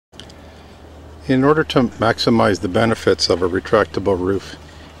In order to maximize the benefits of a retractable roof,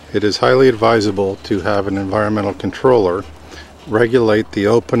 it is highly advisable to have an environmental controller regulate the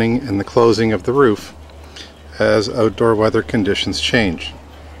opening and the closing of the roof as outdoor weather conditions change.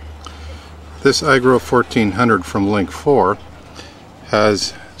 This iGrow 1400 from Link 4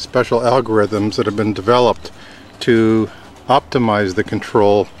 has special algorithms that have been developed to optimize the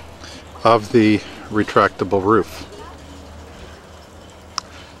control of the retractable roof.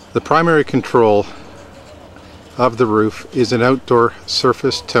 The primary control of the roof is an outdoor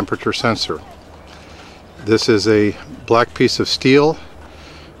surface temperature sensor. This is a black piece of steel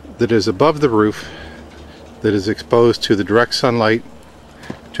that is above the roof that is exposed to the direct sunlight,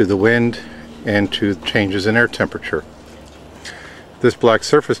 to the wind, and to changes in air temperature. This black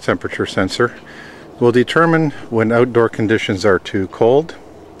surface temperature sensor will determine when outdoor conditions are too cold,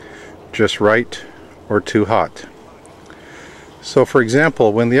 just right, or too hot. So for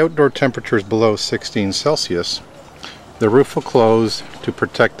example, when the outdoor temperature is below 16 Celsius, the roof will close to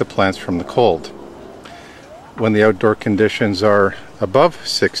protect the plants from the cold. When the outdoor conditions are above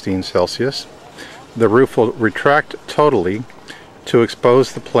 16 Celsius, the roof will retract totally to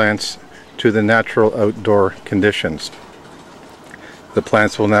expose the plants to the natural outdoor conditions. The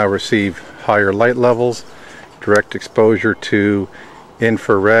plants will now receive higher light levels, direct exposure to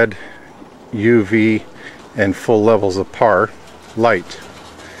infrared, UV, and full levels of PAR light,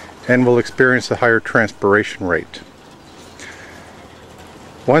 and will experience a higher transpiration rate.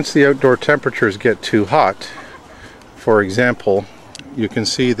 Once the outdoor temperatures get too hot, for example, you can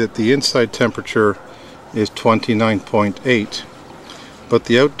see that the inside temperature is 29.8, but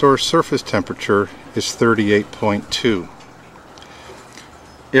the outdoor surface temperature is 38.2.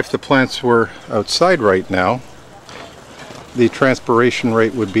 If the plants were outside right now, the transpiration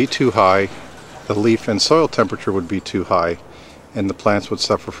rate would be too high, the leaf and soil temperature would be too high, and the plants would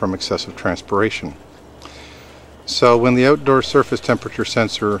suffer from excessive transpiration. So when the outdoor surface temperature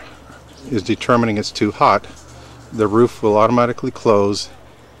sensor is determining it's too hot, the roof will automatically close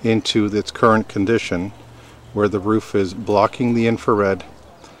into its current condition, where the roof is blocking the infrared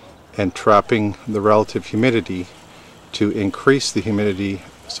and trapping the relative humidity to increase the humidity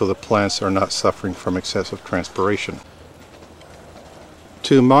so the plants are not suffering from excessive transpiration.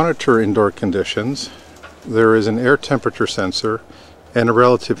 To monitor indoor conditions, there is an air temperature sensor and a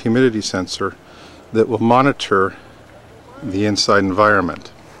relative humidity sensor that will monitor the inside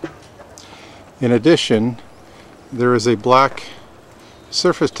environment. In addition, there is a black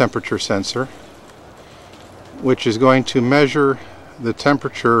surface temperature sensor which is going to measure the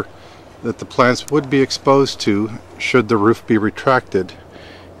temperature that the plants would be exposed to should the roof be retracted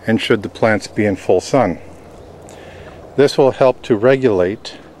and should the plants be in full sun. This will help to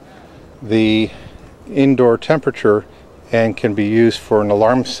regulate the indoor temperature and can be used for an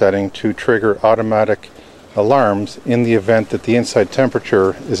alarm setting to trigger automatic alarms in the event that the inside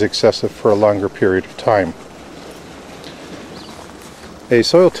temperature is excessive for a longer period of time. A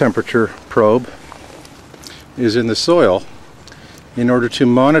soil temperature probe is in the soil in order to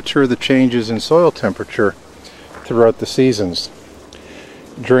monitor the changes in soil temperature throughout the seasons.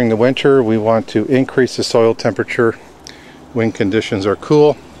 During the winter, we want to increase the soil temperature when conditions are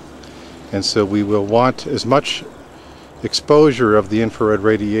cool, and so we will want as much exposure of the infrared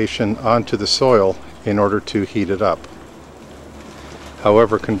radiation onto the soil in order to heat it up.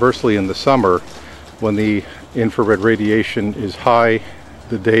 However, conversely, in the summer, when the infrared radiation is high,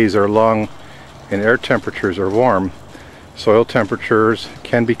 the days are long, and air temperatures are warm, soil temperatures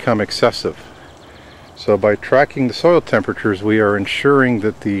can become excessive. So by tracking the soil temperatures, we are ensuring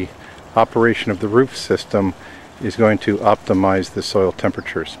that the operation of the roof system is going to optimize the soil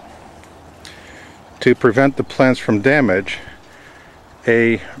temperatures. To prevent the plants from damage,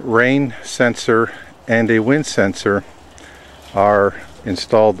 a rain sensor and a wind sensor are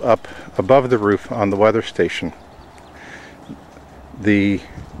installed up above the roof on the weather station. The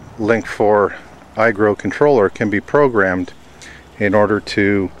Link 4 iGrow controller can be programmed in order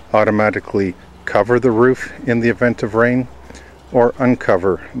to automatically cover the roof in the event of rain or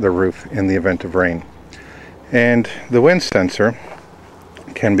uncover the roof in the event of rain. And the wind sensor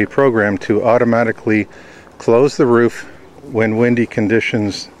can be programmed to automatically close the roof when windy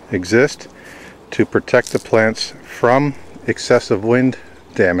conditions exist to protect the plants from excessive wind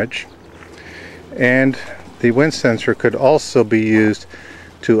damage. And the wind sensor could also be used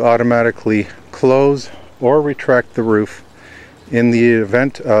to automatically close or retract the roof in the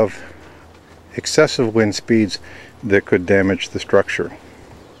event of excessive wind speeds that could damage the structure.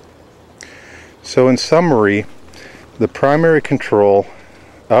 So in summary, the primary control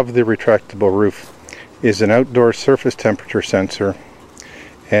of the retractable roof is an outdoor surface temperature sensor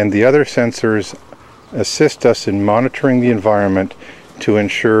and the other sensors assist us in monitoring the environment to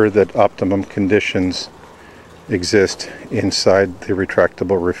ensure that optimum conditions exist inside the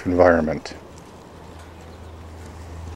retractable roof environment.